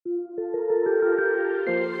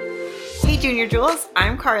Junior Jewels.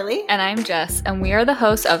 I'm Carly. And I'm Jess, and we are the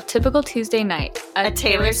hosts of Typical Tuesday Night, a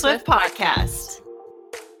Taylor Swift podcast.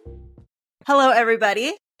 Hello,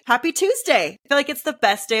 everybody. Happy Tuesday. I feel like it's the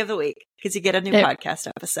best day of the week because you get a new podcast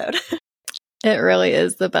episode. It really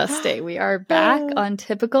is the best day. We are back on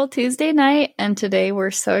Typical Tuesday Night, and today we're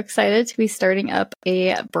so excited to be starting up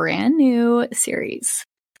a brand new series.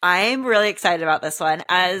 I'm really excited about this one.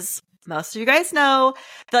 As most of you guys know,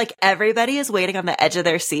 I feel like everybody is waiting on the edge of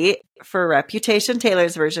their seat for Reputation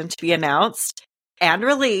Taylor's version to be announced and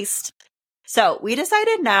released. So we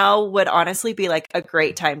decided now would honestly be like a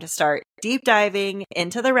great time to start deep diving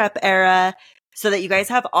into the Rep era so that you guys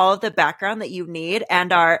have all of the background that you need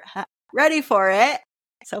and are ready for it.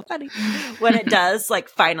 So funny. When it does like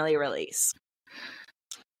finally release.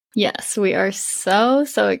 Yes, we are so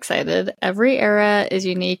excited. Every era is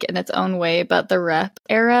unique in its own way, but the Rep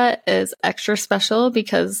era is extra special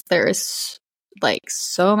because there is like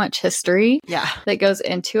so much history that goes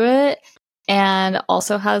into it and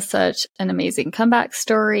also has such an amazing comeback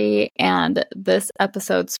story. And this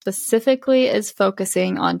episode specifically is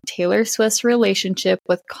focusing on Taylor Swift's relationship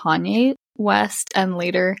with Kanye West and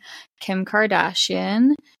later Kim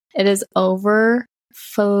Kardashian. It is overflowing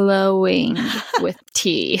with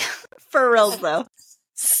tea. For reals, though.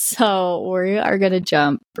 So we are going to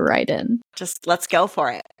jump right in. Just let's go for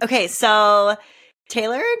it. Okay, so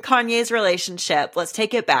Taylor and Kanye's relationship, let's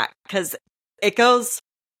take it back because it goes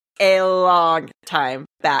a long time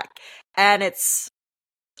back. And it's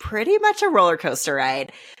pretty much a roller coaster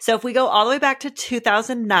ride. So if we go all the way back to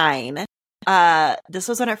 2009, this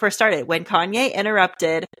was when it first started, when Kanye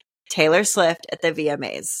interrupted Taylor Swift at the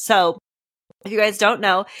VMAs. So if you guys don't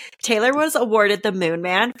know, Taylor was awarded the Moon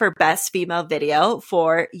Man for Best Female Video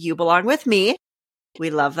for You Belong With Me.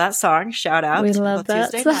 We love that song. Shout out. We love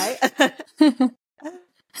that Tuesday night.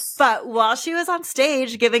 But while she was on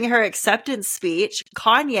stage giving her acceptance speech,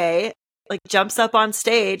 Kanye jumps up on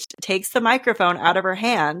stage, takes the microphone out of her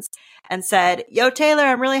hands and said, "Yo, Taylor,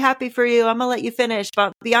 I'm really happy for you. I'm going to let you finish.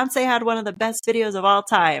 But Beyonce had one of the best videos of all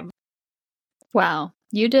time." Wow.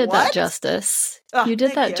 You did that justice. You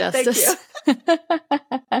did that justice. Thank you.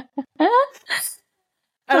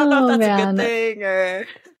 I don't know if that's a good thing or...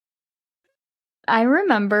 I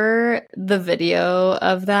remember the video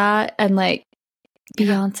of that and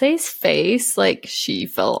Beyonce's face, she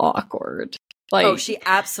felt awkward. She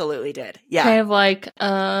absolutely did. Yeah. Kind of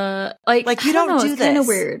you don't do this. Kind of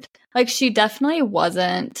weird. She definitely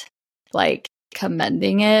wasn't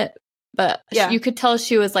commending it. But you could tell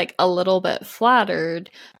she was a little bit flattered,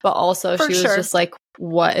 but also she was just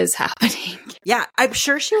what is happening? Yeah, I'm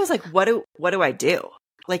sure she was like, what do I do?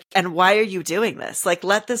 And why are you doing this?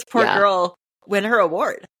 Let this poor girl win her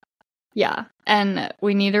award. Yeah. And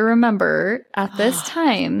we need to remember at this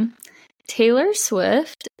time, Taylor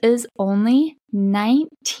Swift is only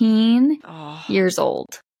 19 years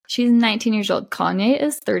old. She's 19 years old. Kanye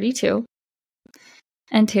is 32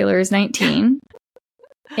 and Taylor is 19.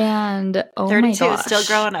 And 32 my gosh. Is still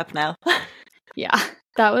growing up now. Yeah,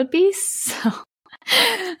 that would be so.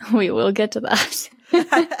 We will get to that.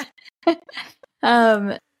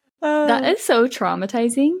 That is so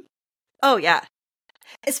traumatizing. Oh yeah,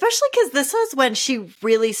 especially because this was when she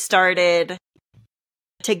really started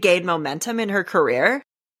to gain momentum in her career.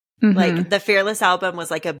 Mm-hmm. The Fearless album was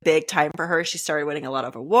a big time for her. She started winning a lot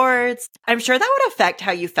of awards. I'm sure that would affect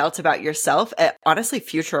how you felt about yourself at honestly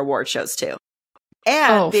future award shows too.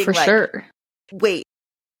 And being for sure. Wait,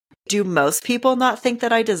 do most people not think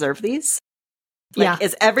that I deserve these?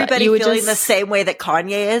 Is everybody feeling the same way that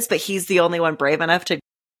Kanye is, but he's the only one brave enough to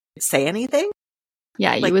say anything?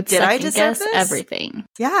 Yeah, you would did I deserve guess everything.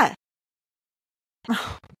 Yeah.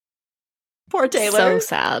 Poor Taylor. So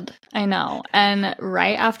sad. I know. And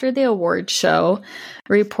right after the award show,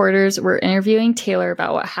 reporters were interviewing Taylor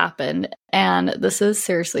about what happened. And this is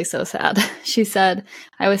seriously so sad. She said,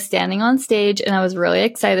 "I was standing on stage and I was really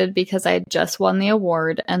excited because I had just won the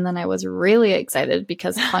award. And then I was really excited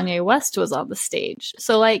because Kanye West was on the stage."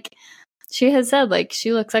 So she has said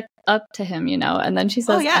she looks up to him, and then she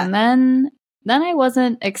says, and then I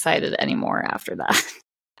wasn't excited anymore after that.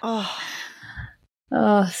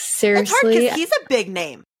 Oh, seriously. It's hard because he's a big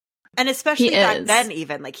name. And especially back then,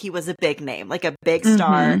 even, he was a big name, a big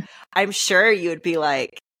star. Mm-hmm. I'm sure you would be,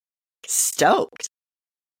 stoked.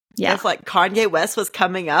 Yeah. If, Kanye West was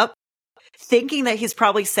coming up, thinking that he's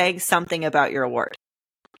probably saying something about your award.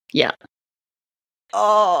 Yeah.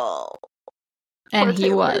 Oh. And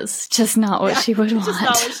he was. Just not what she would want. Just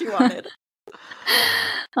not what she wanted.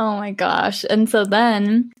 Oh my gosh. And so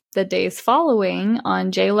then the days following,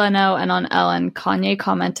 on Jay Leno and on Ellen, Kanye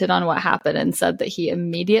commented on what happened and said that he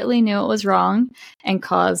immediately knew it was wrong and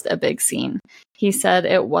caused a big scene. He said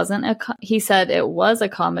it was a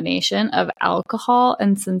combination of alcohol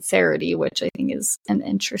and sincerity, which I think is an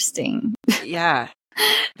interesting Yeah.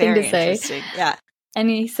 thing Very to say. interesting. Yeah. And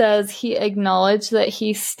he says he acknowledged that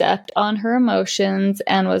he stepped on her emotions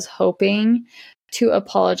and was hoping to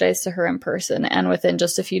apologize to her in person. And within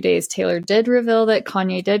just a few days, Taylor did reveal that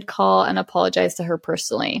Kanye did call and apologize to her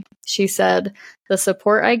personally. She said, "The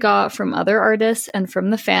support I got from other artists and from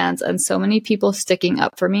the fans and so many people sticking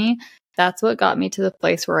up for me, that's what got me to the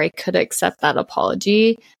place where I could accept that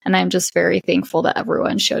apology. And I'm just very thankful that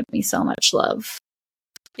everyone showed me so much love."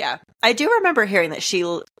 Yeah. I do remember hearing that she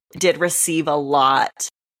did receive a lot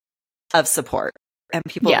of support. And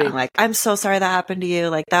people being like, "I'm so sorry that happened to you.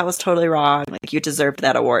 Like, that was totally wrong. Like, you deserved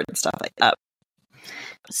that award," and stuff like that.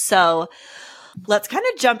 So let's kind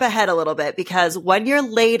of jump ahead a little bit, because 1 year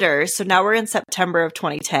later, so now we're in September of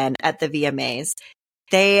 2010 at the VMAs,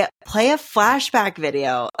 they play a flashback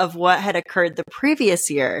video of what had occurred the previous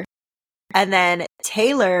year. And then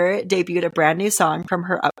Taylor debuted a brand new song from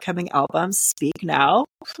her upcoming album, Speak Now,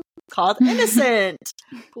 called Innocent,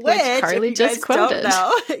 which Carly if you just guys quoted. don't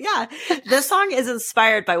know, yeah, this song is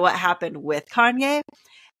inspired by what happened with Kanye.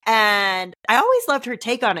 And I always loved her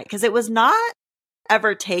take on it, because it was not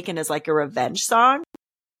ever taken as like a revenge song,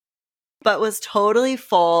 but was totally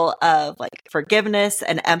full of like forgiveness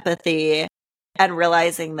and empathy, and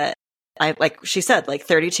realizing that, like she said, like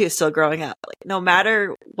 32, still growing up. Like, no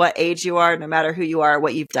matter what age you are, no matter who you are,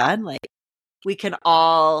 what you've done, like, we can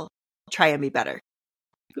all try and be better.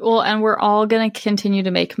 Well, and we're all going to continue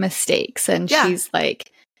to make mistakes. And Yeah. she's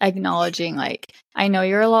like acknowledging, like, I know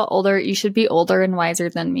you're a lot older. You should be older and wiser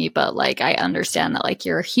than me. But like, I understand that like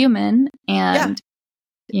you're a human and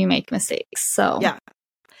you make mistakes. So, yeah.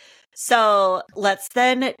 So let's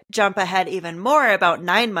then jump ahead even more, about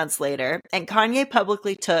 9 months later. And Kanye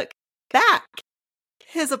publicly took back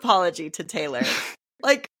his apology to Taylor.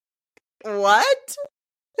 Like, what?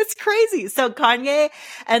 It's crazy. So Kanye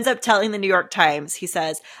ends up telling the New York Times, he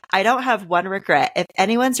says, "I don't have one regret. If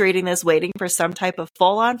anyone's reading this waiting for some type of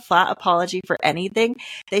full-on flat apology for anything,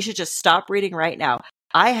 they should just stop reading right now.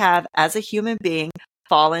 I have, as a human being,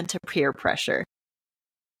 fallen to peer pressure."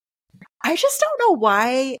 I just don't know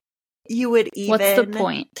why you would even... What's the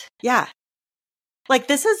point? Yeah. Like,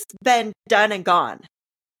 this has been done and gone.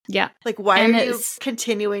 Yeah. Like, why are you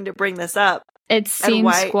continuing to bring this up? It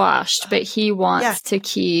seems squashed, but he wants to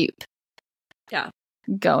keep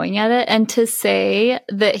going at it. And to say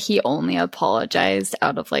that he only apologized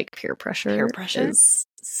out of like peer pressure is...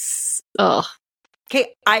 ugh.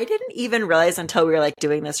 Okay, I didn't even realize until we were like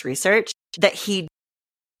doing this research that he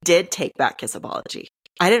did take back his apology.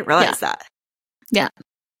 I didn't realize that. Yeah.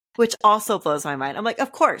 Which also blows my mind. I'm like,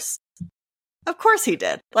 of course. Of course he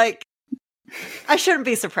did. Like, I shouldn't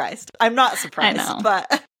be surprised. I'm not surprised, but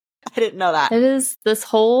I didn't know that. It is this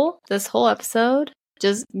whole episode.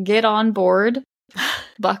 Just get on board,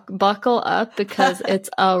 buckle up, because it's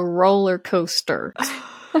a roller coaster.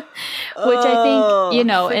 Which I think, you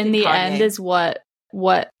know, in the end is what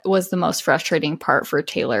was the most frustrating part for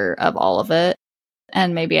Taylor of all of it.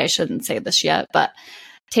 And maybe I shouldn't say this yet, but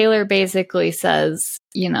Taylor basically says,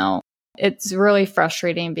 you know, it's really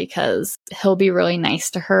frustrating because he'll be really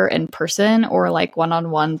nice to her in person or like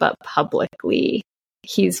one-on-one, but publicly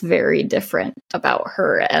he's very different about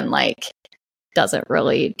her and like doesn't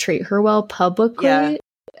really treat her well publicly. Yeah.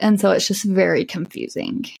 And so it's just very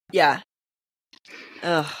confusing. Yeah.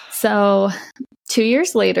 Ugh. So 2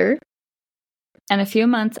 years later, and a few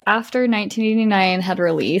months after 1989 had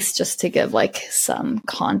released, just to give like some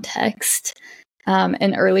context,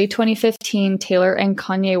 in early 2015, Taylor and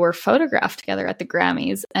Kanye were photographed together at the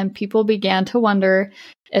Grammys, and people began to wonder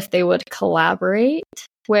if they would collaborate,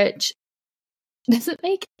 which doesn't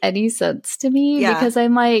make any sense to me because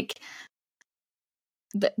I'm like,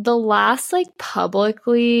 the last like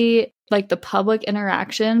publicly, like the public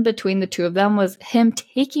interaction between the two of them was him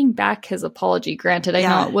taking back his apology. Granted, I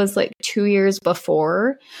know it was like 2 years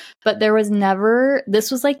before, but there was never,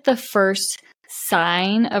 this was like the first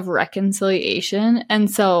sign of reconciliation. And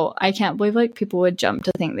so I can't believe like people would jump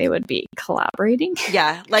to think they would be collaborating.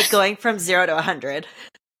 Yeah, like going from 0 to 100.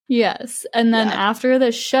 Yes. And then after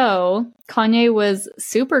the show, Kanye was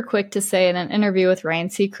super quick to say in an interview with Ryan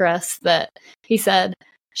Seacrest that he said,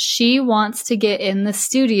 "She wants to get in the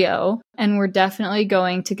studio and we're definitely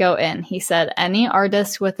going to go in." He said, "Any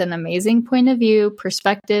artist with an amazing point of view,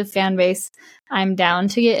 perspective, fan base, I'm down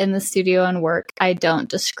to get in the studio and work. I don't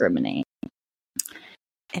discriminate."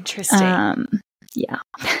 Interesting. Yeah.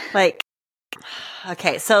 Like,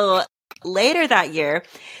 okay, so later that year,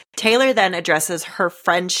 Taylor then addresses her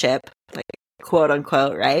friendship, like quote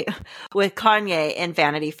unquote, right, with Kanye in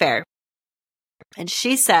Vanity Fair. And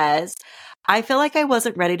she says, I feel like I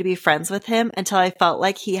wasn't ready to be friends with him until I felt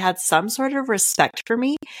like he had some sort of respect for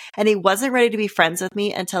me. And he wasn't ready to be friends with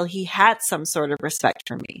me until he had some sort of respect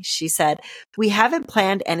for me. She said, we haven't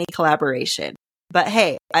planned any collaboration. But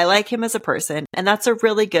hey, I like him as a person. And that's a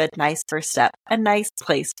really good, nice first step. A nice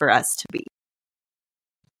place for us to be.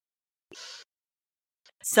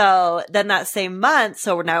 So then that same month,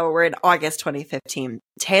 so now we're in August 2015,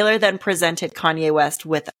 Taylor then presented Kanye West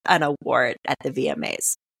with an award at the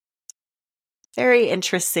VMAs. Very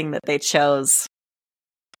interesting that they chose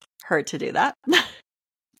her to do that.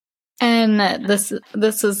 And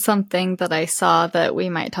this is something that I saw that we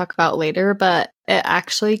might talk about later, but it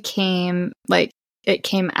actually came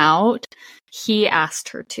out. He asked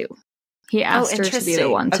her to. He asked her to be the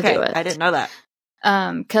one to do it. I didn't know that.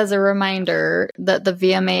 Because a reminder that the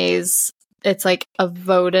VMAs, it's like a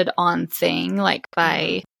voted on thing, like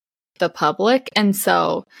by the public. And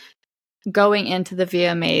so going into the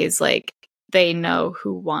VMAs, like they know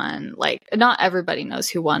who won. Like not everybody knows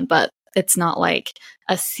who won, but it's not like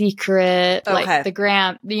a secret, like the like the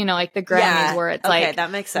Grammys where it's like,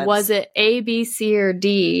 that makes sense. Was it A, B, C, or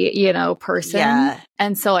D, person? Yeah.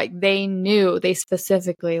 And so like they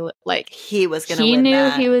specifically like he was going to win. He knew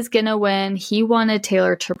he was going to win. He wanted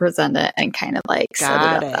Taylor to present it and kind of like set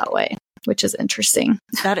it up that way, which is interesting.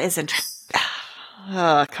 That is interesting.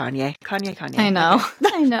 Oh, Kanye. I know.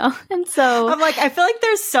 Okay. I know. And so I'm like, I feel like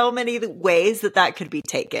there's so many ways that could be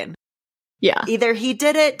taken. Yeah. Either he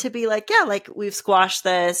did it to be like, yeah, like we've squashed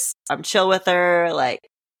this. I'm chill with her. Like,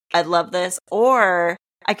 I love this. Or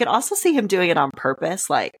I could also see him doing it on purpose.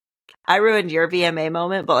 Like, I ruined your VMA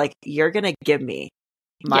moment, but like, you're going to give me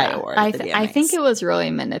my award. I think it was really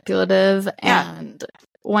manipulative. Yeah. And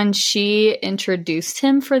when she introduced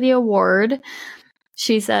him for the award,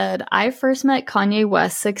 she said, I first met Kanye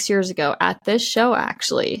West 6 years ago at this show,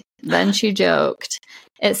 actually. Then she joked,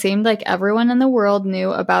 it seemed like everyone in the world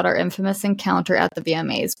knew about our infamous encounter at the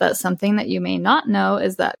VMAs, but something that you may not know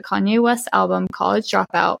is that Kanye West's album, College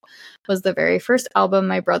Dropout, was the very first album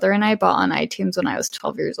my brother and I bought on iTunes when I was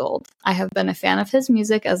 12 years old. I have been a fan of his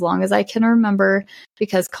music as long as I can remember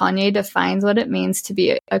because Kanye defines what it means to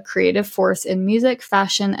be a creative force in music,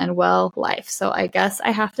 fashion, and, well, life. So I guess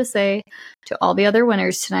I have to say to all the other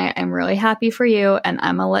winners tonight, I'm really happy for you, and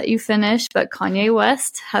I'm going to let you finish, but Kanye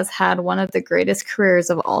West has had one of the greatest careers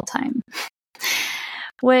of all time.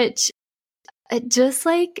 Which, it just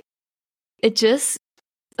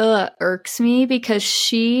irks me because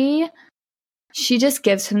she just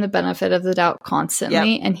gives him the benefit of the doubt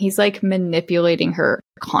constantly, and he's like manipulating her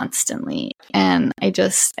constantly, and I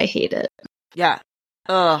hate it. Yeah.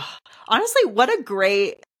 Ugh. Honestly, what a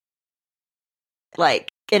great like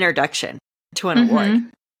introduction to an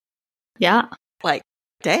award. Yeah. Like,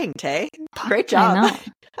 dang, Tay. Great job.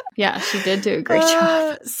 Yeah, she did do a great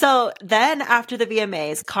job. So then after the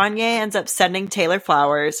VMAs, Kanye ends up sending Taylor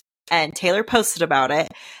flowers, and Taylor posted about it.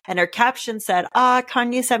 And her caption said,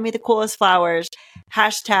 Kanye sent me the coolest flowers.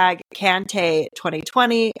 Hashtag Kante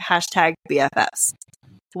 2020. Hashtag BFFs.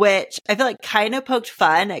 Which I feel like kind of poked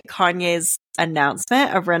fun at Kanye's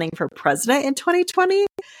announcement of running for president in 2020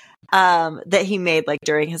 that he made like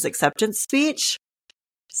during his acceptance speech.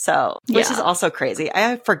 So, which is also crazy.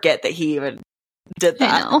 I forget that he even did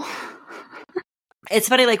that. I know. It's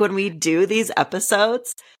funny, like when we do these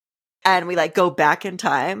episodes and we like go back in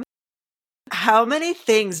time, how many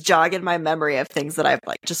things jog in my memory of things that I've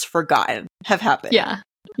like just forgotten have happened. Yeah.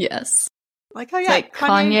 Yes. Like, oh yeah, like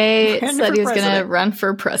Kanye said he was going to run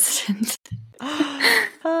for president.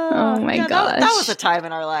 Oh my gosh. That was a time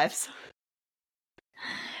in our lives.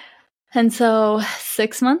 And so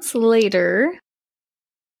 6 months later,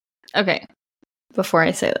 okay, before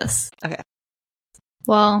I say this. Okay.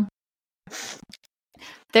 Well,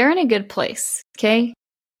 they're in a good place, okay?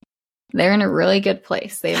 They're in a really good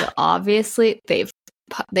place. They've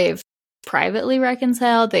privately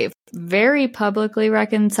reconciled. They've very publicly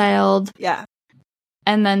reconciled. Yeah.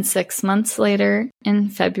 And then 6 months later, in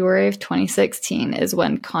February of 2016, is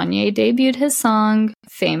when Kanye debuted his song,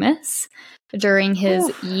 Famous, during his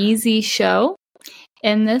Yeezy show.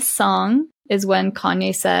 In this song is when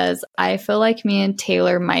Kanye says, I feel like me and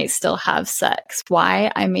Taylor might still have sex.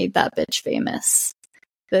 Why? I made that bitch famous.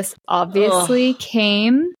 This obviously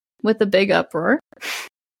came with a big uproar,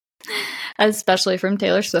 especially from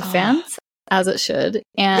Taylor Swift fans, as it should.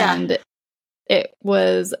 And it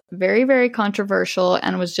was very, very controversial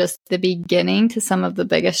and was just the beginning to some of the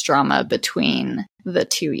biggest drama between the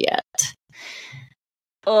two yet.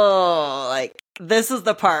 oh, like, this is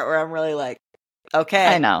the part where I'm really like, okay,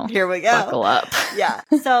 I know. Here we go. Buckle up. Yeah.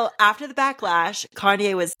 So after the backlash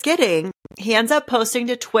Kanye was getting, he ends up posting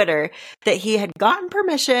to Twitter that he had gotten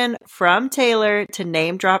permission from Taylor to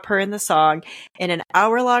name drop her in the song in an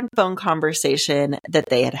hour-long phone conversation that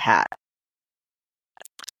they had had.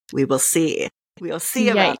 We will see. We will see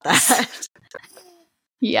about that.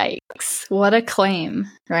 Yikes. What a claim,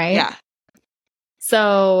 right? Yeah.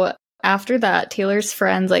 So after that, Taylor's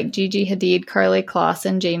friends like Gigi Hadid, Karlie Kloss,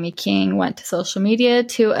 and Jamie King went to social media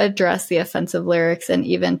to address the offensive lyrics, and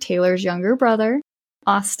even Taylor's younger brother,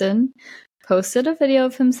 Austin, posted a video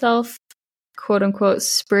of himself, quote unquote,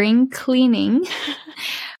 spring cleaning,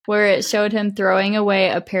 where it showed him throwing away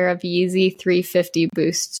a pair of Yeezy 350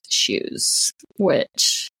 Boost shoes,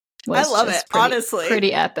 which was I love it, honestly.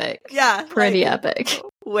 Pretty epic. Yeah. Pretty epic.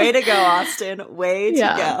 Way to go, Austin. Way to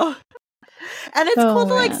go. And it's cool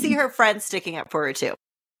to like see her friends sticking up for her too.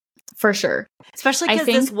 For sure. Especially because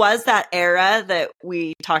this was that era that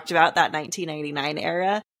we talked about, that 1999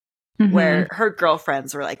 era, where her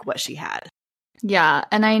girlfriends were like what she had. Yeah.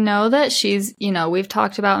 And I know that she's, we've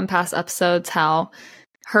talked about in past episodes how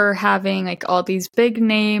her having like all these big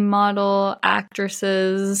name model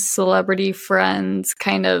actresses, celebrity friends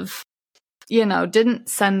kind of, didn't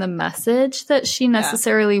send the message that she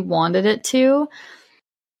necessarily wanted it to.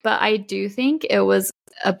 But I do think it was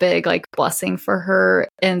a big like blessing for her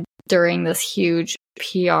during this huge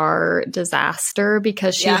PR disaster,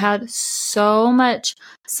 because she had so much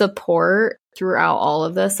support throughout all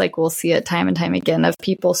of this. Like, we'll see it time and time again of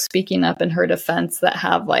people speaking up in her defense that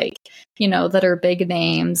have like, that are big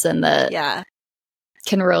names and that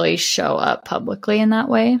can really show up publicly in that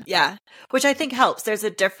way. Yeah. Which I think helps. There's a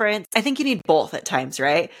difference. I think you need both at times,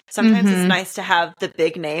 right? Sometimes it's nice to have the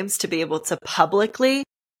big names to be able to publicly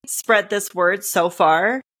spread this word so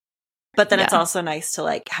far, but then it's also nice to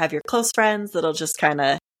like have your close friends that'll just kind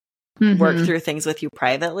of work through things with you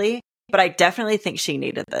privately. But I definitely think she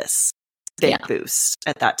needed this big boost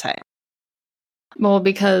at that time. Well,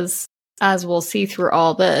 because as we'll see through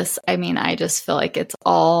all this, I mean, I just feel like it's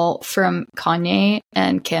all from Kanye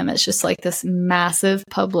and Kim. It's just like this massive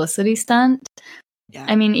publicity stunt. Yeah.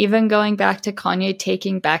 I mean, even going back to Kanye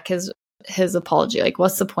taking back his apology, like,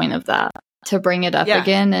 what's the point of that? To bring it up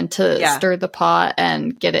again and to stir the pot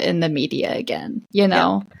and get it in the media again,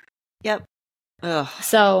 Yep. Ugh.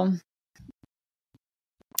 So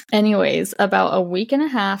anyways, about a week and a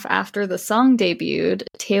half after the song debuted,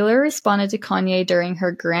 Taylor responded to Kanye during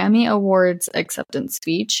her Grammy Awards acceptance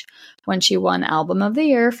speech when she won Album of the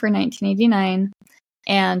Year for 1989.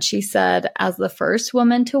 And she said, as the first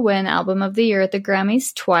woman to win Album of the Year at the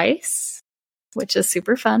Grammys twice, which is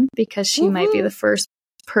super fun because she might be the first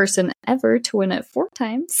person ever to win it 4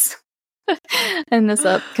 times in this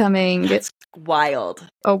upcoming wild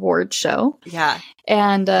award show. Yeah.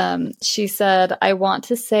 And she said, I want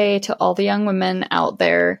to say to all the young women out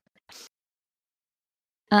there,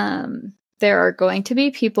 there are going to be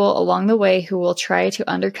people along the way who will try to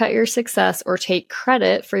undercut your success or take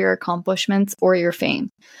credit for your accomplishments or your fame.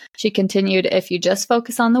 She continued, if you just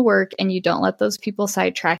focus on the work and you don't let those people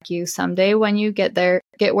sidetrack you, someday when you get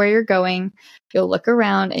where you're going, you'll look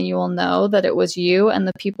around and you will know that it was you and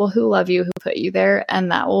the people who love you who put you there,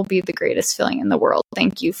 and that will be the greatest feeling in the world.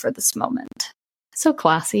 Thank you for this moment. So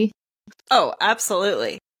classy. Oh,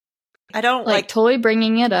 absolutely. I don't like totally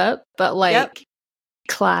bringing it up, but like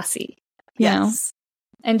classy. You know?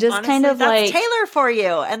 And just honestly, kind of that's like Taylor for you,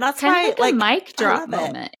 and that's kind why of like a mic drop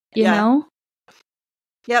moment, you know?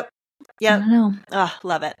 Yep. I don't know. Oh,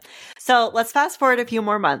 love it. So let's fast forward a few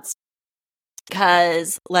more months,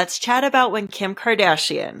 because let's chat about when Kim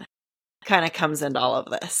Kardashian kind of comes into all of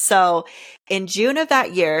this. So in June of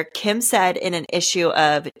that year, Kim said in an issue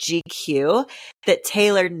of GQ that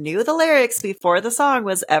Taylor knew the lyrics before the song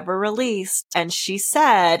was ever released. And she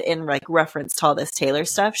said, in like reference to all this Taylor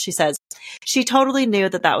stuff, she says, she totally knew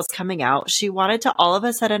that was coming out. She wanted to all of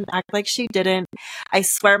a sudden act like she didn't. I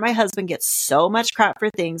swear my husband gets so much crap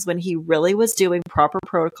for things when he really was doing proper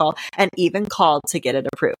protocol and even called to get it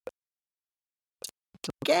approved.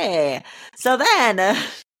 Okay. So then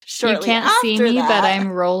shortly you can't see me, but I'm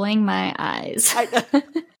rolling my eyes.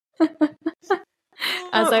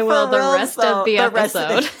 As I will the rest of the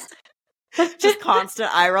episode. Just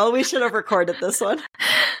constant eye roll. We should have recorded this one.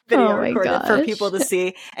 Video recorded for people to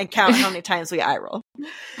see and count how many times we eye roll.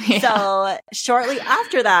 Yeah. So shortly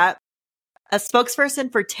after that, a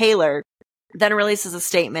spokesperson for Taylor then releases a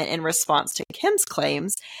statement in response to Kim's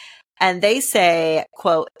claims. And they say,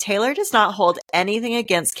 quote, Taylor does not hold anything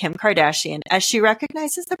against Kim Kardashian, as she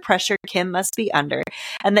recognizes the pressure Kim must be under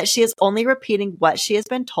and that she is only repeating what she has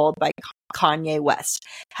been told by Kanye West.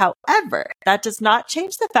 However, that does not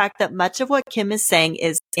change the fact that much of what Kim is saying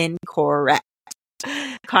is incorrect.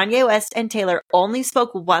 Kanye West and Taylor only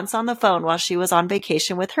spoke once on the phone while she was on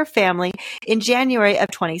vacation with her family in January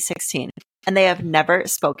of 2016, and they have never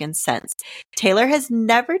spoken since. Taylor has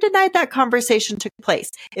never denied that conversation took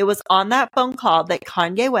place. It was on that phone call that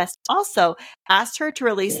Kanye West also asked her to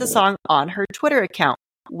release the song on her Twitter account,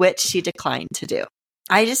 which she declined to do.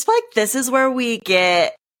 I just feel like this is where we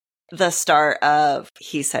get the start of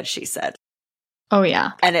he said, she said. Oh,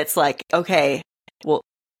 yeah. And it's like, okay, well,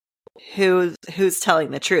 who's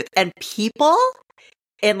telling the truth? And people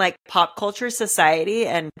in like pop culture society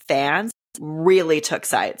and fans really took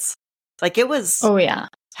sides. Like it was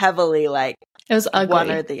heavily like it was ugly.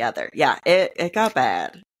 One or the other. Yeah, it got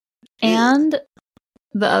bad. And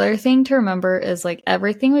the other thing to remember is like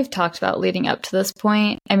everything we've talked about leading up to this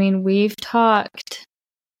point. I mean, we've talked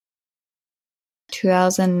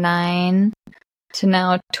 2009 to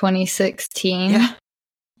now 2016. Yeah.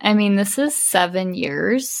 I mean, this is 7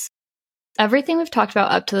 years. Everything we've talked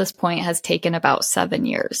about up to this point has taken about 7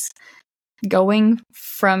 years. Going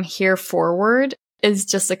from here forward is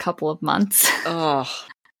just a couple of months. Oh.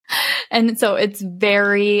 And so it's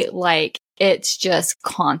very like, it's just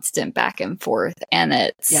constant back and forth. And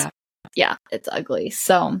it's, it's ugly.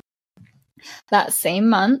 So that same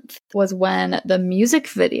month was when the music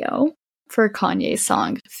video for Kanye's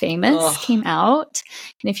song Famous came out.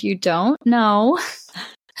 And if you don't know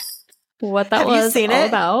what that was all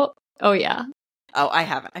about. Oh, yeah. Oh, I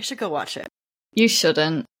haven't. I should go watch it. You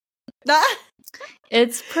shouldn't.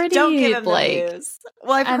 It's pretty Don't give him like. The news.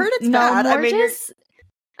 Well, I've heard it's bad.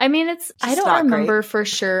 I don't remember for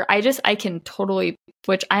sure. I can totally,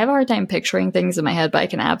 which I have a hard time picturing things in my head, but I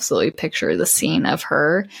can absolutely picture the scene of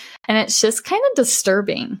her. And it's just kind of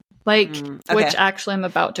disturbing. Like, which actually I'm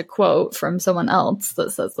about to quote from someone else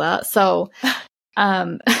that says that. So,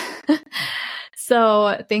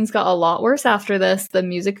 so things got a lot worse after this. The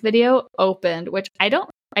music video opened, which I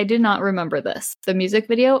did not remember this. The music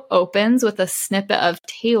video opens with a snippet of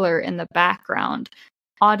Taylor in the background.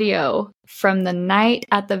 Audio from the night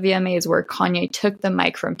at the VMAs where Kanye took the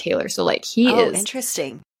mic from Taylor. So like he is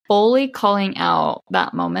interesting. Fully calling out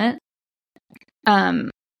that moment.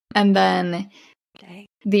 And then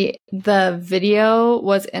the video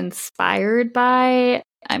was inspired by,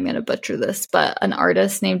 I'm going to butcher this, but an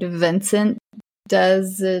artist named Vincent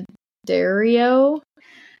Desiderio.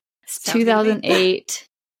 2008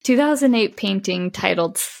 painting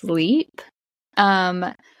titled Sleep.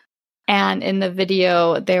 And in the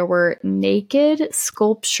video, there were naked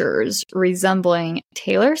sculptures resembling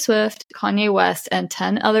Taylor Swift, Kanye West, and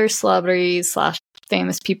 10 other celebrities /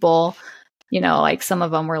 famous people. You know, like some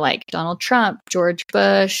of them were like Donald Trump, George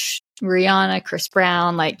Bush, Rihanna, Chris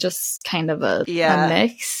Brown, like just kind of a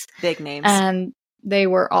mix. Big names. And they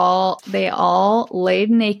all laid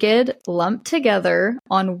naked, lumped together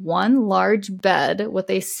on one large bed with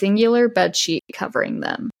a singular bedsheet covering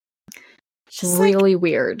them. Just really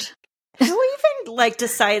weird. Who even like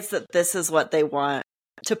decides that this is what they want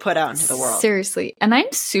to put out into the world? Seriously. And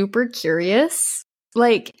I'm super curious.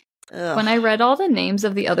 Like, when I read all the names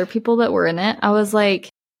of the other people that were in it, I was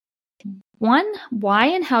like, one, why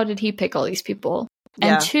and how did he pick all these people?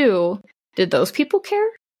 And two, did those people care?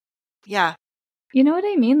 Yeah. You know what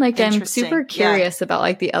I mean? Like, I'm super curious about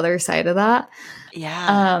like the other side of that.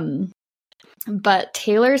 Yeah. But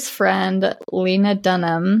Taylor's friend, Lena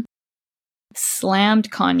Dunham,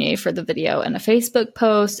 slammed Kanye for the video in a Facebook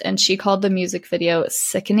post, and she called the music video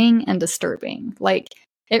sickening and disturbing. Like,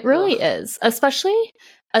 it really is, especially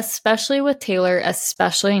with Taylor,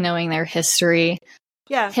 especially knowing their history.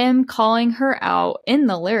 Yeah. Him calling her out in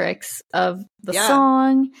the lyrics of the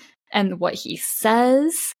song and what he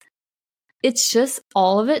says. It's just,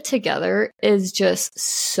 all of it together is just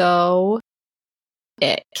so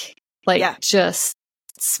ick. Like, just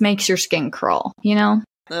makes your skin crawl, you know?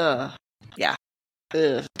 Ugh. Yeah.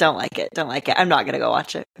 Ugh. Don't like it. I'm not going to go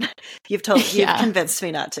watch it. You've convinced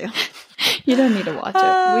me not to. You don't need to watch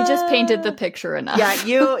it. We just painted the picture enough.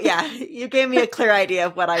 You gave me a clear idea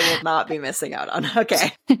of what I will not be missing out on.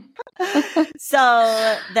 Okay.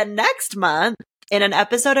 So the next month, in an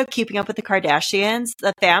episode of Keeping Up with the Kardashians,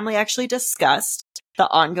 the family actually discussed the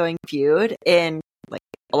ongoing feud in like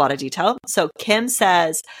a lot of detail. So Kim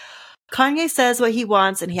says, Kanye says what he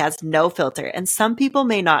wants and he has no filter, and some people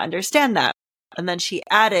may not understand that. And then she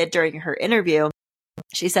added during her interview,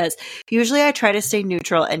 she says, usually I try to stay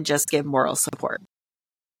neutral and just give moral support.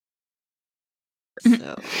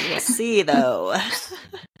 So we'll see though.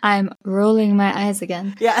 I'm rolling my eyes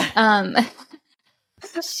again. Yeah.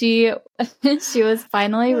 She was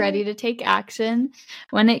finally ready to take action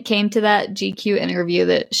when it came to that GQ interview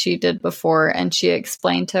that she did before, and she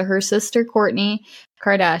explained to her sister Kourtney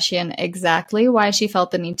Kardashian exactly why she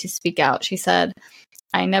felt the need to speak out. She said,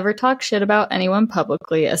 "I never talk shit about anyone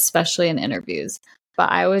publicly, especially in interviews. But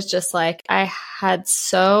I was just like, I had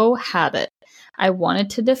it. I wanted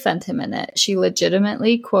to defend him in it." She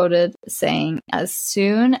legitimately quoted saying, "As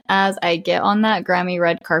soon as I get on that Grammy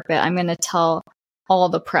red carpet, I'm going to tell all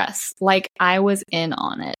the press." Like, I was in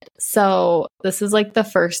on it. So this is like the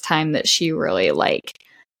first time that she really like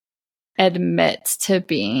admits to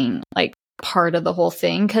being like part of the whole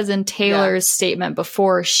thing. Because in Taylor's statement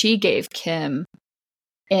before, she gave Kim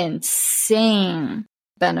insane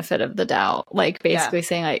benefit of the doubt, like basically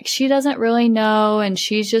saying like she doesn't really know and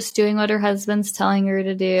she's just doing what her husband's telling her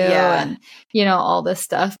to do, and you know, all this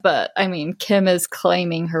stuff. But I mean, Kim is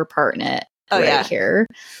claiming her part in it here.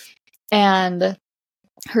 And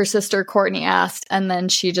her sister Kourtney asked, and then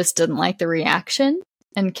she just didn't like the reaction,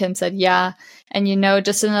 and Kim said, "Yeah, and you know,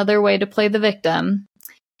 just another way to play the victim."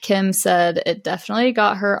 Kim said it definitely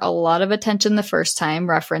got her a lot of attention the first time,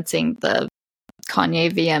 referencing the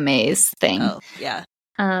Kanye VMAs thing.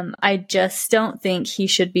 I just don't think he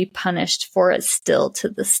should be punished for it still to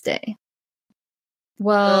this day.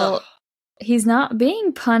 Well, he's not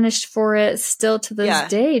being punished for it still to this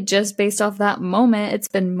day, just based off that moment. It's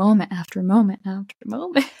been moment after moment after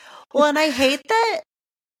moment. Well, and I hate that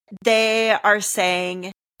they are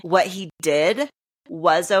saying what he did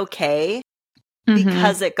was okay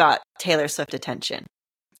because it got Taylor Swift attention.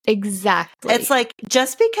 Exactly. It's like,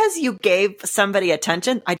 just because you gave somebody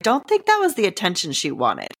attention, I don't think that was the attention she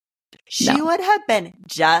wanted. She would have been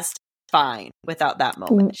just fine without that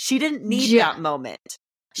moment. She didn't need that moment.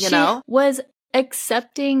 You know? She was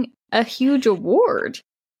accepting a huge award.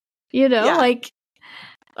 You know, like,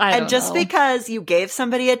 I don't know. Because you gave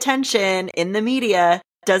somebody attention in the media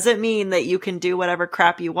doesn't mean that you can do whatever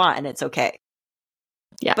crap you want and it's okay.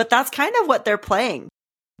 Yeah. But that's kind of what they're playing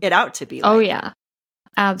it out to be like. Oh, yeah.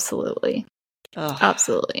 Absolutely.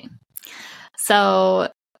 Absolutely.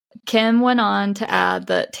 So Kim went on to add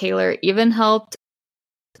that Taylor even helped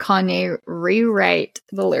Kanye rewrite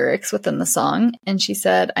the lyrics within the song. And she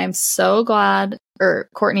said, "I'm so glad," or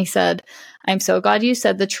Kourtney said, "I'm so glad you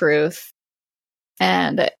said the truth."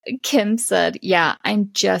 And Kim said, "Yeah, I'm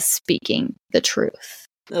just speaking the truth."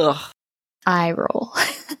 Eye roll.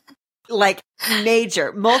 Like,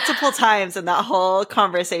 major, multiple times in that whole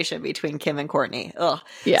conversation between Kim and Kourtney.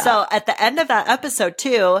 So at the end of that episode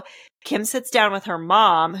too, Kim sits down with her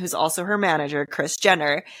mom, who's also her manager, Kris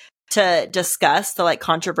Jenner, to discuss the like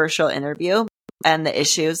controversial interview and the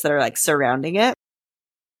issues that are like surrounding it.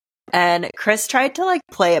 And Kris tried to like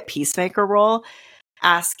play a peacemaker role,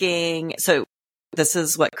 asking, so this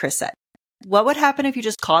is what Kris said: "What would happen if you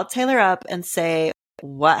just called Taylor up and say,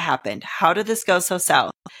 what happened? How did this go so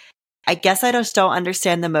south? I guess I just don't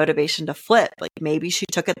understand the motivation to flip. Like, maybe she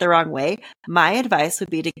took it the wrong way. My advice would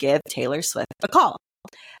be to give Taylor Swift a call."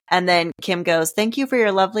 And then Kim goes, "Thank you for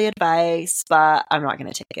your lovely advice, but I'm not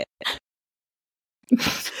going to take it."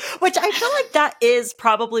 Which I feel like that is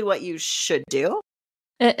probably what you should do.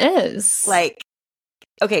 It is. Like,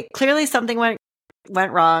 okay, clearly something went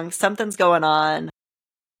wrong. Something's going on.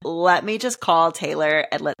 Let me just call Taylor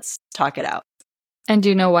and let's talk it out. And do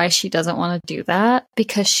you know why she doesn't want to do that?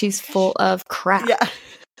 Because she's full of crap. Yeah.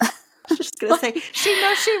 I was just going to say, she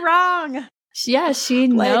knows she's wrong. Yeah, she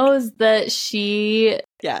knows that she...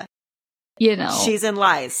 Yeah. You know. She's in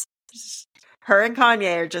lies. Her and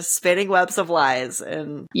Kanye are just spinning webs of lies.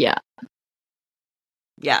 And yeah.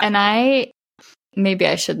 And maybe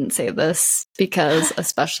I shouldn't say this, because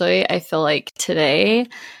especially I feel like today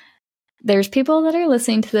there's people that are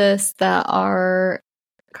listening to this that are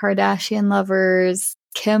Kardashian lovers,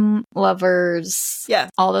 Kim lovers,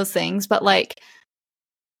 all those things. But like,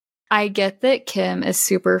 I get that Kim is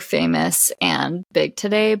super famous and big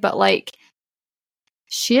today, but like,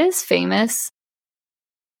 she is famous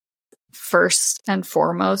first and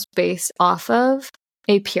foremost based off of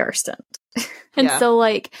a PR stunt. And so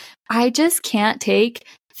like, I just can't take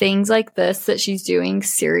things like this that she's doing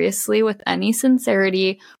seriously with any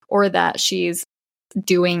sincerity, or that she's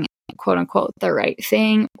doing quote unquote the right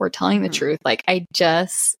thing or telling the truth. Like, I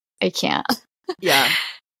can't. Yeah.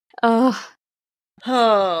 And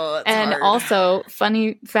hard. Also,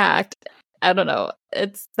 funny fact, I don't know,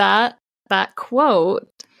 it's that quote,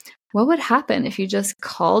 "What would happen if you just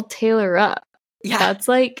called Taylor up?" Yeah. That's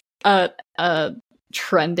like a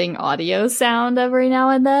trending audio sound every now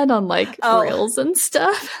and then on like reels and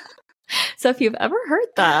stuff. So if you've ever heard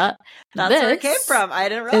that, that's where it came from. I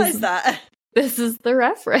didn't realize that. This is the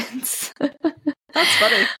reference. That's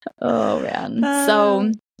funny. Oh, man.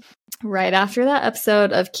 So right after that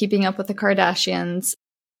episode of Keeping Up with the Kardashians,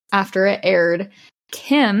 after it aired,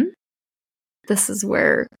 Kim, this is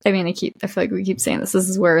where, I feel like we keep saying this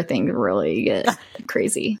is where things really get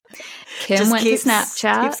crazy. Kim went to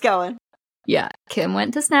Snapchat. Keeps going. Yeah. Kim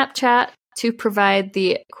went to Snapchat to provide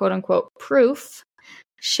the quote unquote proof,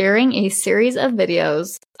 sharing a series of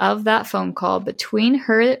videos of that phone call between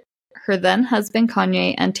her then husband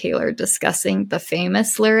Kanye and Taylor discussing the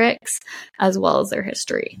famous lyrics as well as their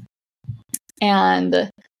history.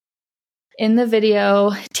 And in the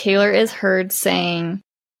video, Taylor is heard saying,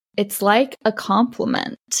 "It's like a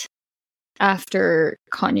compliment," after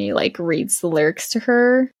Kanye reads the lyrics to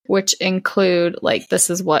her, which include this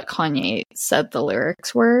is what Kanye said the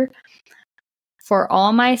lyrics were. "For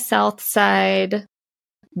all my South Side,"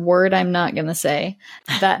 word I'm not gonna say,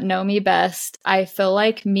 "that know me best, I feel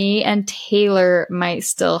like me and Taylor might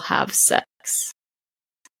still have sex."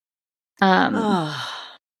 And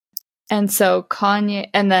so Kanye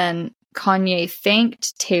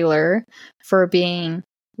thanked Taylor for being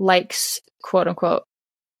quote unquote,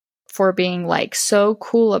 for being so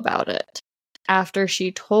cool about it, after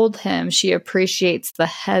she told him she appreciates the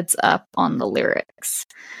heads up on the lyrics.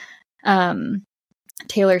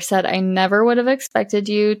 Taylor said, "I never would have expected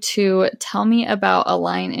you to tell me about a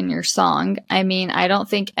line in your song. I mean, I don't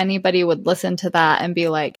think anybody would listen to that and be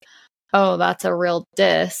like, oh, that's a real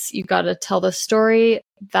diss. You got to tell the story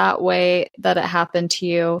that way that it happened to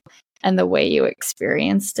you and the way you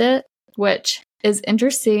experienced it," which is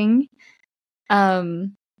interesting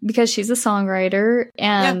because she's a songwriter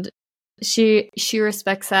and she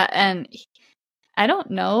respects that. And I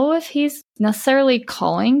don't know if he's necessarily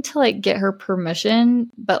calling to get her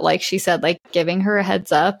permission, but like she said, giving her a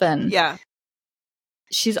heads up. And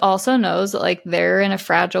she's also knows that they're in a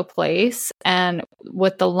fragile place. And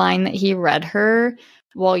with the line that he read her,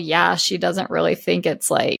 well, yeah, she doesn't really think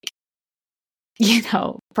it's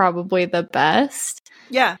probably the best.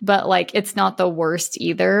 Yeah. But it's not the worst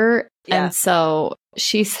either. Yeah. And so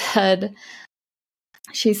she said,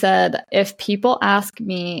 "If people ask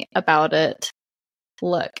me about it,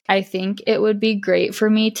 look, I think it would be great for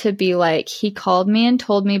me to be like, he called me and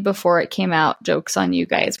told me before it came out, joke's on you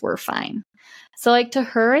guys, we're fine." So to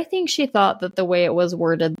her, I think she thought that the way it was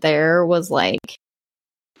worded there was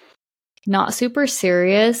not super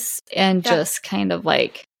serious and just kind of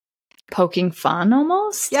poking fun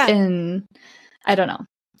almost. Yeah. And I don't know.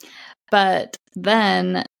 But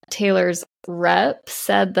then Taylor's rep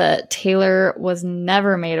said that Taylor was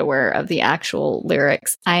never made aware of the actual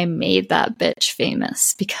lyrics, "I made that bitch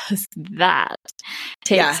famous," because that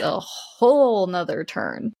takes a whole nother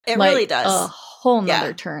turn. It really does. A whole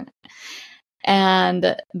nother turn.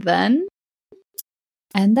 And then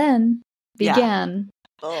began.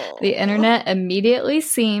 The internet immediately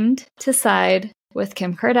seemed to side with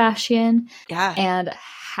Kim Kardashian. Yeah. And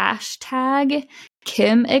hashtag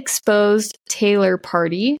Kim exposed Taylor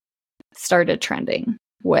party started trending,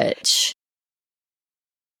 which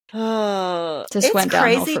just went downhill from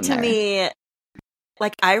there. It's crazy to me.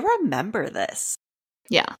 I remember this.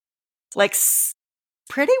 Yeah.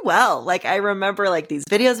 Pretty well. I remember these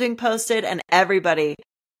videos being posted and everybody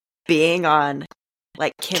being on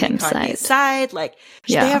Kim and Kanye's side.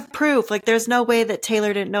 They have proof. There's no way that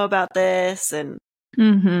Taylor didn't know about this. And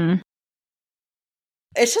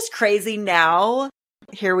it's just crazy now.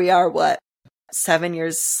 Here we are, 7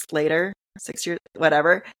 years later, 6 years,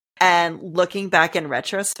 whatever. And looking back in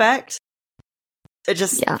retrospect, it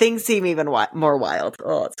just, things seem even more wild.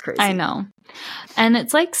 Oh, it's crazy. I know. And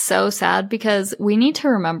it's so sad because we need to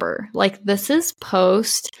remember, this is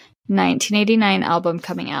post 1989 album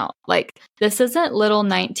coming out. This isn't little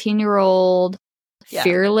 19-year-old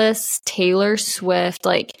fearless Taylor Swift.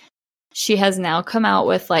 She has now come out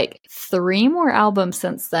with 3 more albums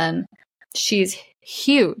since then. She's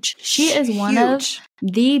huge. She is one of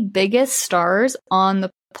the biggest stars on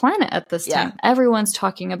the planet at this time. Everyone's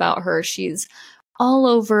talking about her. She's all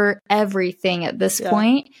over everything at this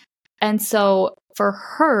point. And so for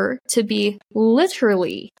her to be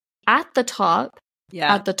literally at the top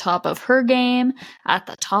of her game, at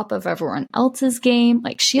the top of everyone else's game,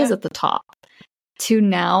 she is at the top, to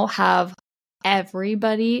now have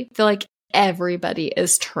everybody feel everybody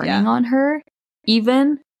is turning on her,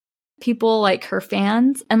 even people her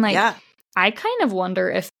fans. And I kind of wonder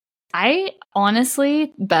if, I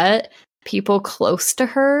honestly bet people close to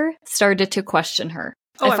her started to question her,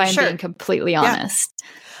 if I'm being completely honest.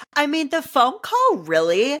 I mean, the phone call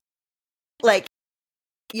really,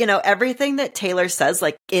 everything that Taylor says,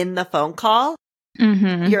 in the phone call,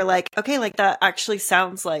 you're okay, that actually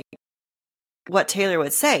sounds like what Taylor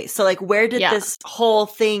would say. So like, where did this whole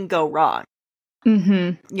thing go wrong?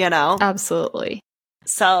 Mm-hmm. You know? Absolutely.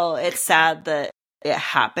 So it's sad that it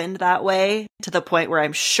happened that way, to the point where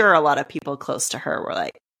I'm sure a lot of people close to her were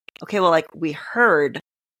like, okay, well, like, we heard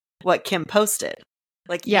what Kim posted.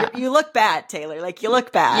 Like, you look bad, Taylor. Like, you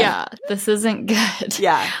look bad. Yeah, this isn't good.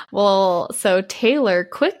 Yeah. Well, so Taylor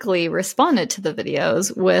quickly responded to the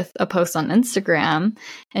videos with a post on Instagram,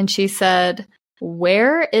 and she said,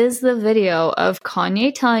 "Where is the video of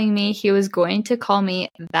Kanye telling me he was going to call me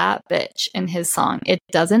that bitch in his song? It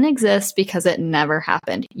doesn't exist because it never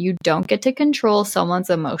happened. You don't get to control someone's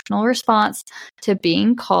emotional response to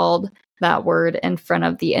being called that word in front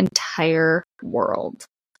of the entire world."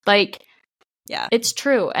 Like, yeah, it's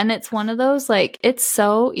true. And it's one of those, like, it's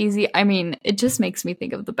so easy. I mean, it just makes me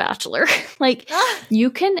think of The Bachelor. Like, you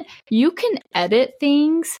can edit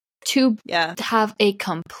things to have a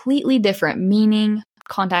completely different meaning,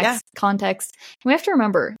 context. And we have to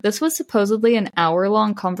remember, this was supposedly an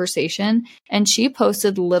hour-long conversation, and she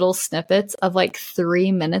posted little snippets of like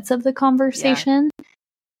 3 minutes of the conversation.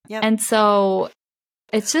 Yeah. And so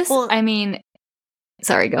it's just, I mean,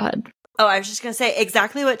 sorry, go ahead. Oh, I was just going to say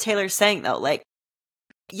exactly what Taylor's saying, though. Like,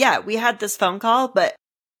 yeah, we had this phone call, but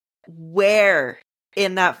where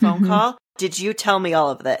in that phone call did you tell me all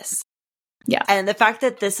of this? Yeah. And the fact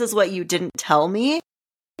that this is what you didn't tell me,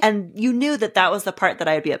 and you knew that that was the part that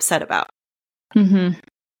I'd be upset about. Mm-hmm.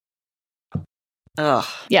 Ugh.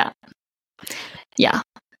 Yeah. Yeah.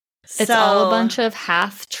 It's all a bunch of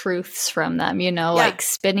half-truths from them, you know, like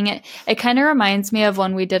spinning it. It kind of reminds me of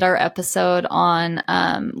when we did our episode on,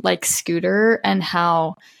 like, Scooter, and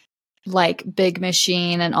how, like, Big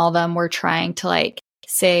Machine and all them were trying to, like,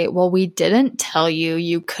 say, well, we didn't tell you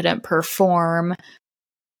you couldn't perform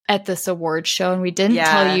at this award show, and we didn't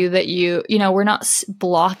tell you that you know, we're not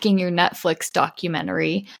blocking your Netflix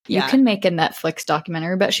documentary. You can make a Netflix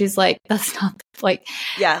documentary. But she's like, that's not, like,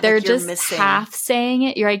 they're like, just half saying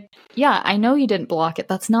it. You're like, yeah, I know you didn't block it.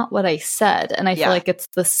 That's not what I said. And I feel like it's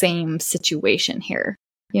the same situation here.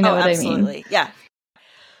 You know what absolutely. I mean?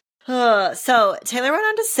 Yeah. So Taylor went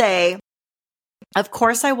on to say, of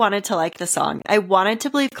course, I wanted to like the song. I wanted to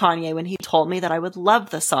believe Kanye when he told me that I would love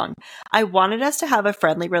the song. I wanted us to have a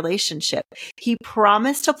friendly relationship. He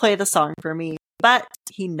promised to play the song for me, but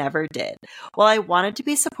he never did. While I wanted to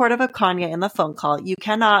be supportive of Kanye in the phone call, you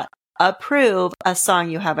cannot approve a song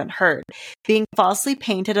you haven't heard. Being falsely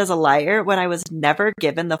painted as a liar when I was never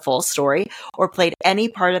given the full story or played any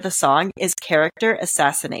part of the song is character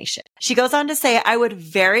assassination. She goes on to say, I would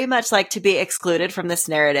very much like to be excluded from this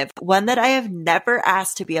narrative, one that I have never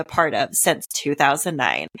asked to be a part of since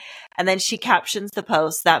 2009. And then she captions the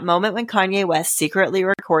post, that moment when Kanye West secretly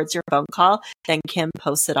records your phone call, then Kim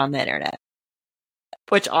posts it on the internet.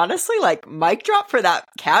 Which honestly, like, mic drop for that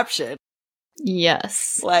caption.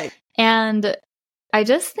 Yes. Like, and I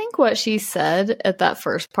just think what she said at that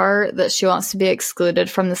first part, that she wants to be excluded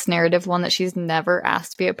from this narrative, one that she's never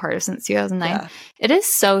asked to be a part of since 2009, it is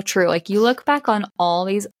so true. Like, you look back on all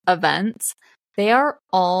these events, they are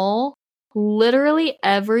all, literally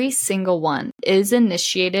every single one is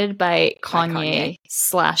initiated by Kanye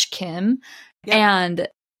 / Kim. Yep. And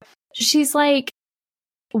she's like,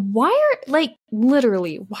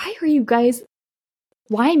 literally, why are you guys,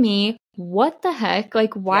 why me? What the heck?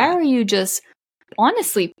 Like, why are you just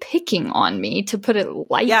honestly picking on me, to put it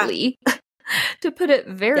lightly, to put it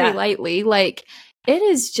very lightly? Like, it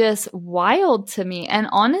is just wild to me. And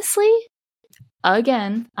honestly,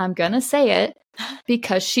 again, I'm gonna say it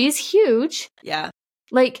because she's huge. Yeah.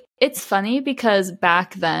 Like, it's funny because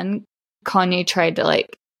back then Kanye tried to,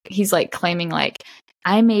 like, he's like claiming like,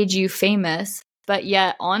 I made you famous. But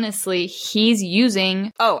yet, honestly, he's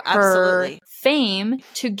using her fame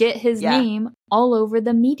to get his name all over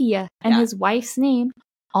the media, and his wife's name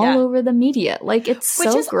all over the media. Like, it's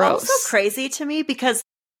so gross. Which is also crazy to me because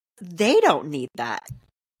they don't need that.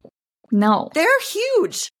 No. They're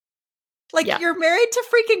huge. Like, you're married to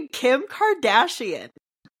freaking Kim Kardashian.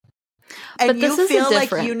 And you feel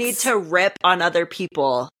like you need to rip on other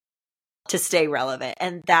people to stay relevant.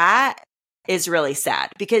 And that is really sad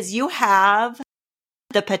because you have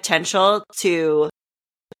the potential to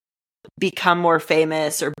become more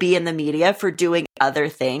famous or be in the media for doing other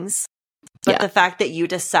things. But the fact that you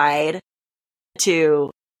decide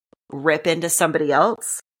to rip into somebody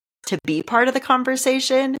else to be part of the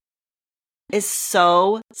conversation is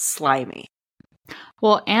so slimy.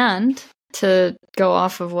 Well, and to go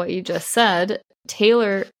off of what you just said,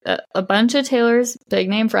 Taylor, a bunch of Taylor's big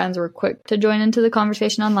name friends were quick to join into the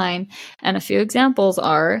conversation online. And a few examples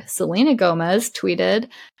are Selena Gomez tweeted,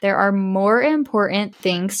 there are more important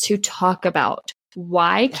things to talk about.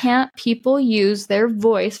 Why can't people use their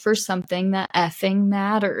voice for something that effing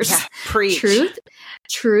matters? Yeah, preach.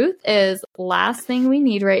 Truth is, last thing we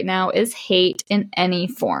need right now is hate in any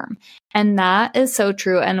form. And that is so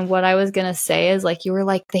true. And what I was going to say is, like, you were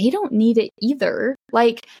like, they don't need it either.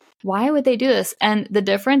 Like, why would they do this? And the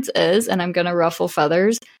difference is, and I'm going to ruffle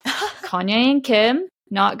feathers, Kanye and Kim,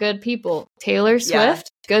 not good people. Taylor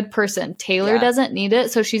Swift, good person. Taylor doesn't need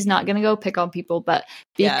it, so she's not going to go pick on people. But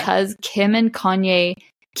because Kim and Kanye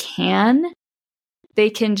can, they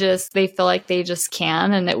feel like they just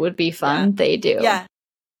can, and it would be fun. They do. Yeah.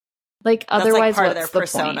 Like, otherwise, part what's of their the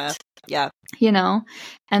persona. point? Yeah. You know?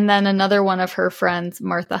 And then another one of her friends,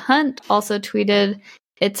 Martha Hunt, also tweeted,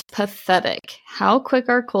 "It's pathetic how quick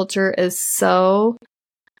our culture is so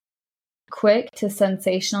quick to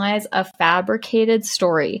sensationalize a fabricated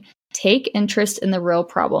story. Take interest in the real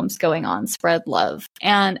problems going on. Spread love."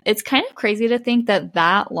 And it's kind of crazy to think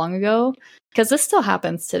that long ago, because this still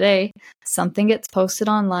happens today, something gets posted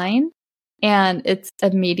online and it's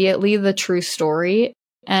immediately the true story.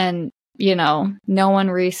 And, you know, no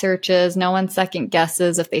one researches, no one second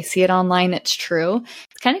guesses. If they see it online, it's true.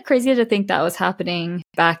 It's kind of crazy to think that was happening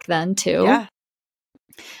back then too. Yeah.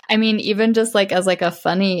 I mean, even just like as like a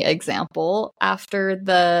funny example, after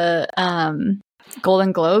the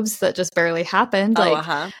Golden Globes that just barely happened,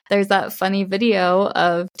 there's that funny video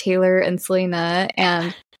of Taylor and Selena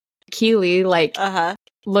and Keely like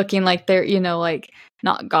looking like they're, you know, like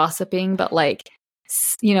not gossiping, but like,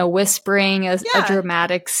 you know, whispering a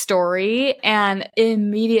dramatic story. And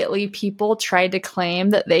immediately people tried to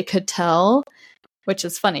claim that they could tell, which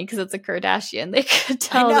is funny because it's a Kardashian. They could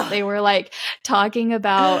tell that they were like talking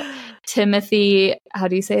about Timothy. How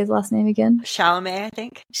do you say his last name again? Chalamet, I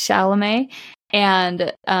think. Chalamet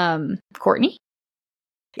and Kourtney.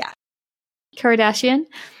 Yeah. Kardashian.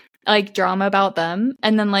 Like drama about them.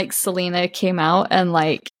 And then like Selena came out and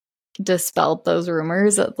like dispelled those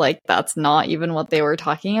rumors that like that's not even what they were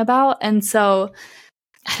talking about. And so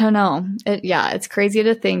I don't know. It's crazy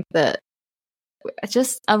to think that it's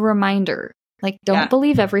just a reminder. Like, don't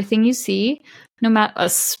believe everything you see, no matter,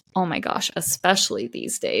 oh my gosh, especially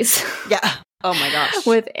these days. Yeah. Oh my gosh.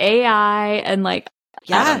 With AI and like,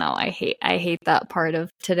 I don't know. I hate that part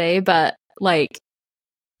of today, but like,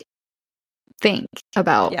 think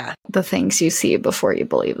about the things you see before you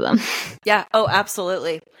believe them. Yeah. Oh,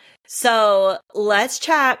 absolutely. So let's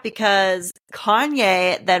chat because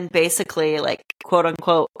Kanye then basically like quote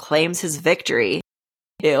unquote claims his victory.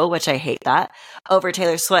 Which I hate that, over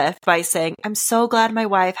Taylor Swift by saying, "I'm so glad my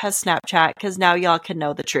wife has Snapchat because now y'all can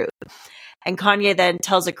know the truth." And Kanye then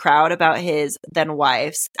tells a crowd about his then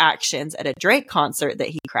wife's actions at a Drake concert that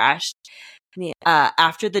he crashed.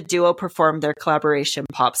 After the duo performed their collaboration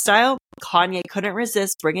Pop Style, Kanye couldn't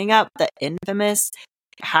resist bringing up the infamous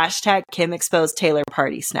hashtag Kim exposed Taylor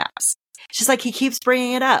party snaps. It's just like he keeps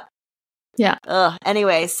bringing it up. Yeah.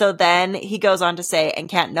 Anyway, so then he goes on to say, "And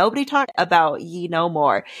can't nobody talk about ye no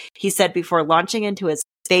more," he said before launching into his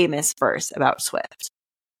famous verse about Swift.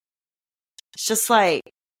 It's just like,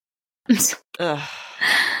 like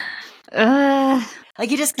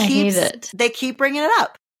he just keeps, they keep bringing it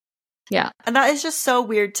up. Yeah. And that is just so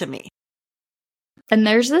weird to me. And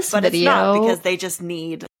there's this but video. It's not because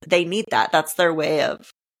they need that. That's their way of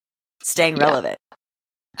staying relevant.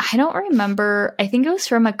 I don't remember. I think it was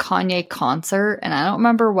from a Kanye concert, and I don't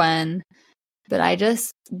remember when, but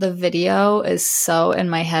the video is so in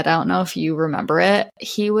my head. I don't know if you remember it.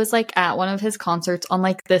 He was like at one of his concerts on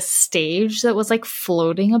like this stage that was like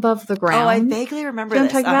floating above the ground. Oh, I vaguely remember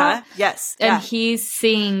this. Yes. And he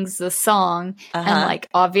sings the song, and like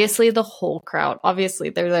obviously the whole crowd, obviously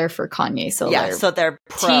they're there for Kanye. So they're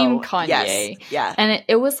pro. Team Kanye. Yes. Yeah. And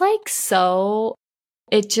it was like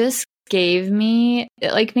it just it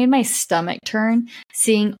like made my stomach turn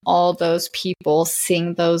seeing all those people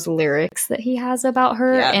sing those lyrics that he has about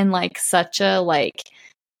her in like such a like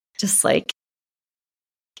just like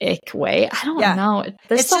ick way. I don't know.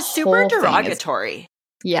 It's just super derogatory.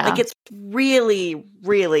 Like it's really,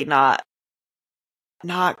 really not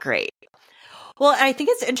great. Well, I think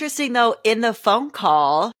it's interesting though in the phone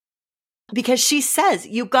call because she says,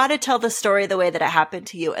 you got to tell the story the way that it happened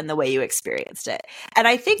to you and the way you experienced it. And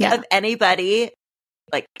I think if anybody,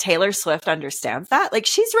 like Taylor Swift understands that. Like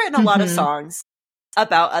she's written a lot of songs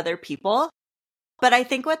about other people. But I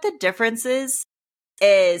think what the difference is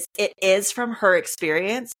it is from her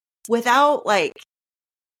experience without like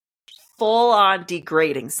full on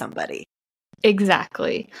degrading somebody.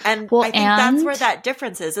 Exactly. And I think that's where that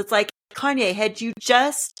difference is. It's like, Kanye, had you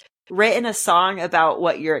just written a song about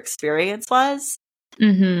what your experience was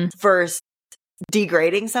versus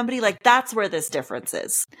degrading somebody, like that's where this difference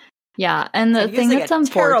is. Yeah, and the thing that's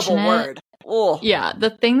unfortunate, word. Oh. Yeah, the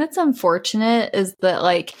thing that's unfortunate is that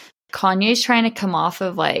like Kanye's trying to come off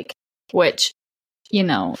of like, which, you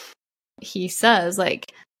know, he says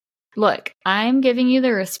like, look, I'm giving you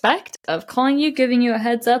the respect of calling you, giving you a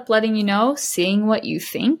heads up, letting you know, seeing what you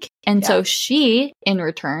think. And so she, in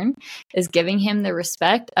return, is giving him the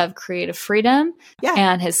respect of creative freedom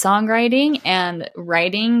and his songwriting and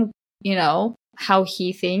writing, you know, how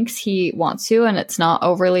he thinks he wants to, and it's not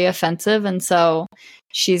overly offensive. And so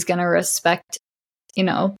she's going to respect, you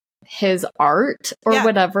know, his art or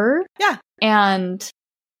whatever. Yeah. And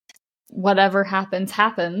whatever happens.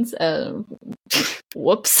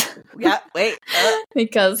 Whoops. Yeah, wait.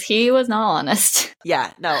 Because he was not honest.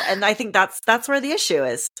 Yeah, no. And I think that's where the issue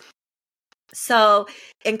is. So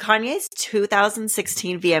in Kanye's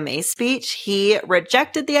 2016 VMA speech, he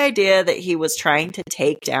rejected the idea that he was trying to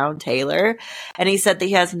take down Taylor. And he said that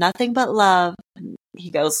he has nothing but love. He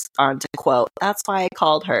goes on to quote, "That's why I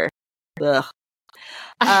called her." Ugh.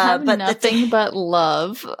 I have but nothing but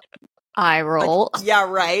love. Eye roll. Like, yeah,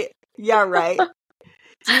 right. Yeah, right.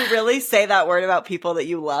 Do you really say that word about people that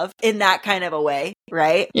you love in that kind of a way,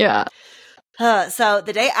 right? Yeah. So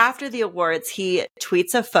the day after the awards, he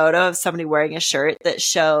tweets a photo of somebody wearing a shirt that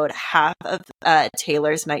showed half of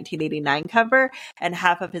Taylor's 1989 cover and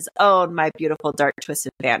half of his own My Beautiful Dark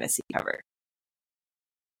Twisted Fantasy cover.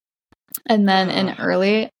 And then in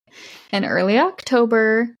early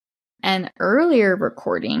October, an earlier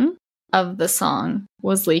recording of the song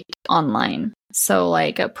was leaked online. So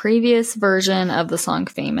like a previous version of the song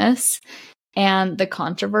Famous, and the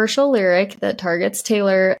controversial lyric that targets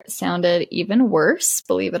Taylor sounded even worse,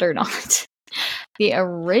 believe it or not. The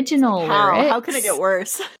original lyrics... How can it get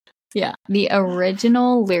worse? Yeah. The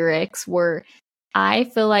original lyrics were, "I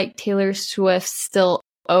feel like Taylor Swift still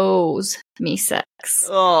owes me sex."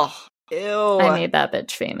 Oh, ew. I made that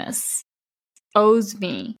bitch famous. Owes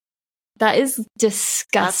me. That is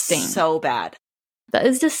disgusting. That's so bad. That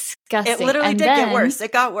is disgusting. It literally did get worse.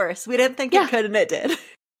 It got worse. We didn't think it could, and it did.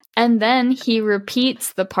 And then he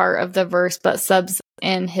repeats the part of the verse, but subs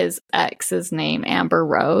in his ex's name, Amber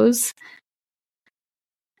Rose.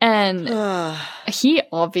 And he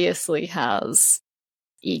obviously has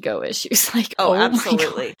ego issues. Like, oh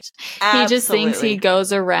absolutely. He just thinks he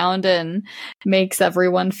goes around and makes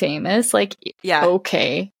everyone famous. Like,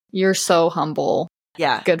 okay, you're so humble.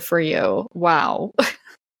 Yeah. Good for you. Wow.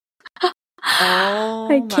 Oh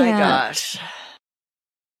my gosh.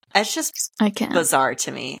 It's just bizarre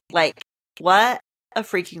to me. Like, what a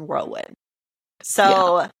freaking whirlwind.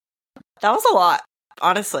 So that was a lot,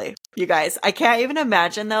 honestly, you guys. I can't even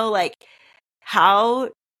imagine, though, like, how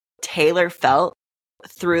Taylor felt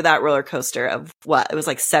through that roller coaster of it was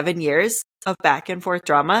like 7 years of back and forth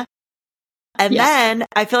drama. And then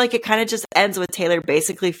I feel like it kind of just ends with Taylor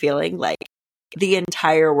basically feeling like the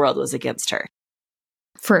entire world was against her.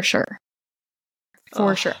 For sure.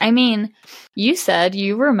 For sure. I mean, you said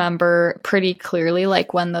you remember pretty clearly,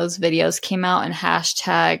 like, when those videos came out and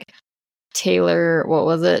hashtag Taylor, what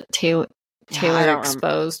was it? Taylor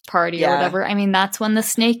exposed party or whatever. I mean, that's when the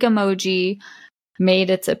snake emoji made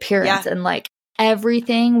its appearance. And, like,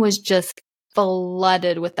 everything was just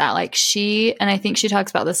flooded with that. Like, and I think she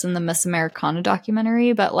talks about this in the Miss Americana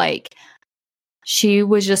documentary, but, like, she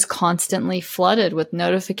was just constantly flooded with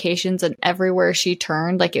notifications, and everywhere she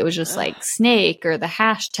turned, like, it was just like snake or the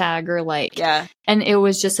hashtag or like, and it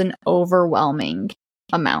was just an overwhelming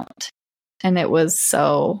amount. And it was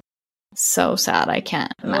so sad. I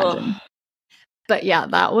can't imagine. But yeah,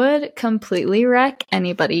 that would completely wreck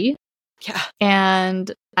anybody. Yeah.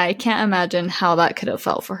 And I can't imagine how that could have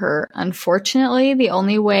felt for her. Unfortunately, the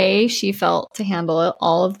only way she felt to handle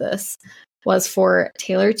all of this was for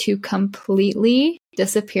Taylor to completely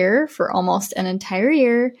disappear for almost an entire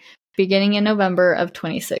year, beginning in November of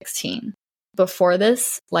 2016. Before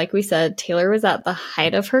this, like we said, Taylor was at the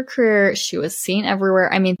height of her career. She was seen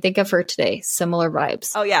everywhere. I mean, think of her today. Similar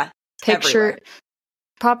vibes. Oh, yeah.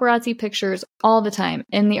 Paparazzi pictures all the time,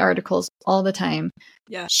 in the articles all the time.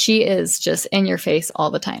 Yeah. She is just in your face all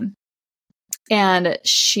the time. And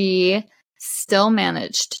she still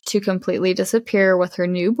managed to completely disappear with her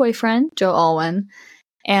new boyfriend, Joe Alwyn.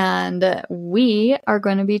 And we are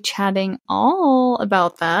going to be chatting all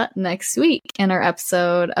about that next week in our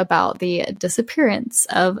episode about the disappearance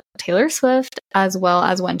of Taylor Swift, as well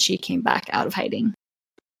as when she came back out of hiding.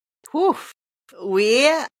 Whew.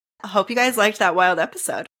 We hope you guys liked that wild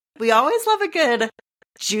episode. We always love a good,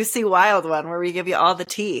 juicy, wild one where we give you all the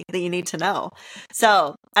tea that you need to know.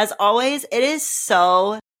 So, as always, it is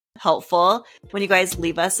so helpful when you guys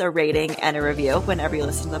leave us a rating and a review whenever you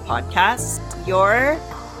listen to the podcast. Your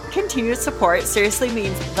continued support seriously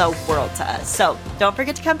means the world to us. So don't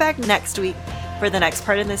forget to come back next week for the next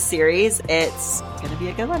part in this series. It's going to be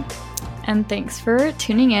a good one. And thanks for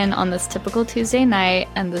tuning in on this typical Tuesday night.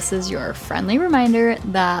 And this is your friendly reminder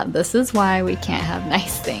that this is why we can't have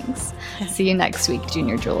nice things. See you next week,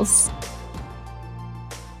 Junior Jules.